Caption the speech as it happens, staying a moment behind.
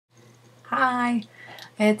Hi,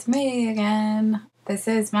 it's me again. This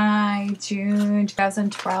is my June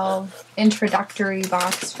 2012 introductory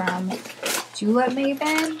box from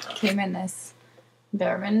JulepMaven. Came in this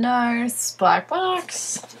Bare Nurse black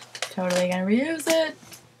box. Totally gonna reuse it,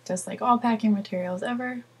 just like all packing materials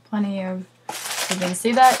ever. Plenty of, you can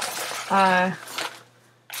see that,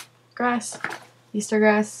 grass, Easter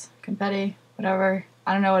grass, confetti, whatever.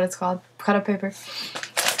 I don't know what it's called. Cut up paper.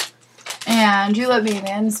 And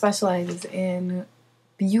JulepMaven specializes in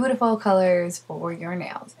beautiful colors for your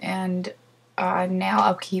nails and nail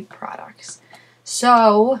upkeep products.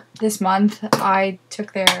 So this month I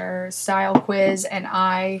took their style quiz and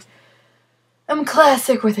I am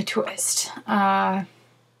classic with a twist. I'm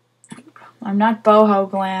not boho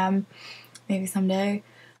glam, maybe someday.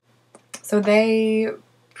 So they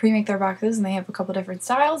pre-make their boxes and they have a couple different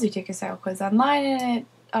styles. You take a style quiz online and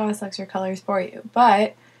it selects your colors for you.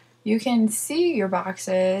 But you can see your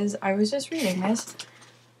boxes. I was just reading this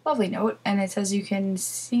lovely note, and it says you can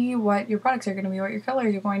see what your products are going to be, what your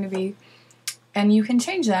colors are going to be, and you can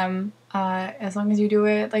change them as long as you do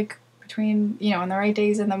it like between, in the right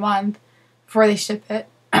days in the month before they ship it.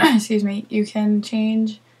 Excuse me. You can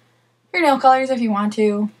change your nail colors if you want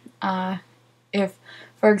to. If,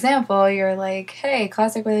 for example, you're like, hey,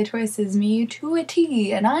 classic with a twist is me to a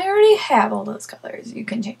T, and I already have all those colors, you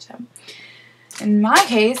can change them. In my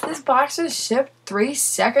case, this box was shipped 3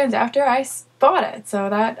 seconds after I bought it, so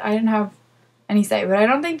that I didn't have any say. But I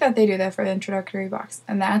don't think that they do that for the introductory box,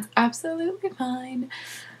 and that's absolutely fine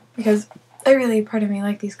because I really, pardon me,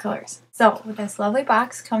 like these colors. So this lovely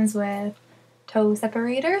box comes with toe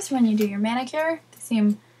separators when you do your manicure. They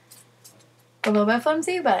seem a little bit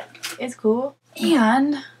flimsy, but it's cool.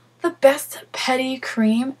 And the best Pedi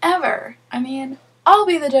cream ever. I mean, I'll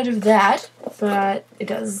be the judge of that, but it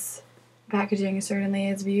does. Packaging certainly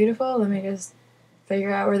is beautiful. Let me just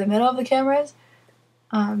figure out where the middle of the camera is.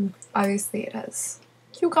 Obviously it has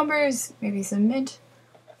cucumbers, maybe some mint.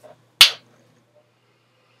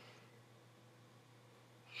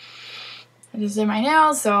 I just did my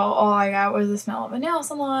nails, so all I got was the smell of a nail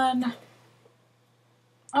salon.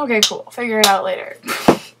 Okay, cool. Figure it out later.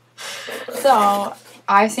 So,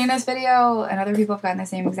 I've seen this video, and other people have gotten the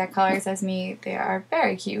same exact colors as me. They are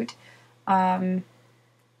very cute.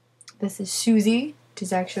 This is Susie, which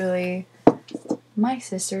is actually my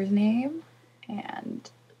sister's name, and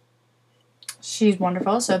she's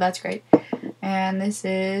wonderful, so that's great. And this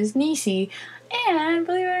is Niecy, and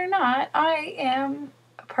believe it or not, I am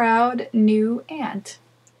a proud new aunt.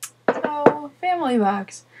 So, family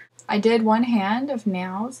box. I did one hand of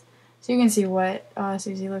nails, so you can see what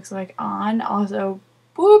Susie looks like on. Also,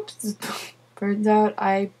 whoops, turns out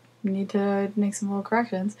I need to make some little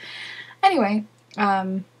corrections. Anyway,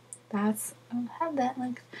 that's how that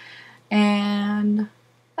looks. And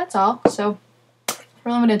that's all. So,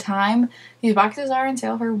 for limited time, these boxes are on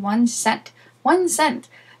sale for 1 cent. 1 cent!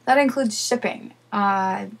 That includes shipping.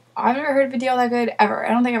 I've never heard of a deal that good ever.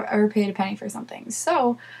 I don't think I've ever paid a penny for something.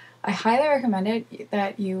 So, I highly recommend it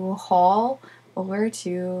that you haul over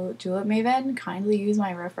to JulepMaven. Kindly use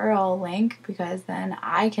my referral link because then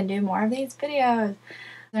I can do more of these videos.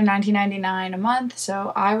 They're $19.99 a month,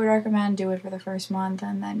 so I would recommend do it for the first month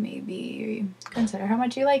and then maybe consider how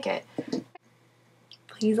much you like it.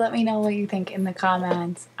 Please let me know what you think in the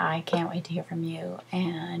comments. I can't wait to hear from you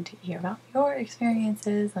and hear about your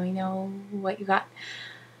experiences. Let me know what you got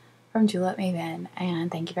from JulepMaven, and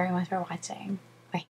thank you very much for watching.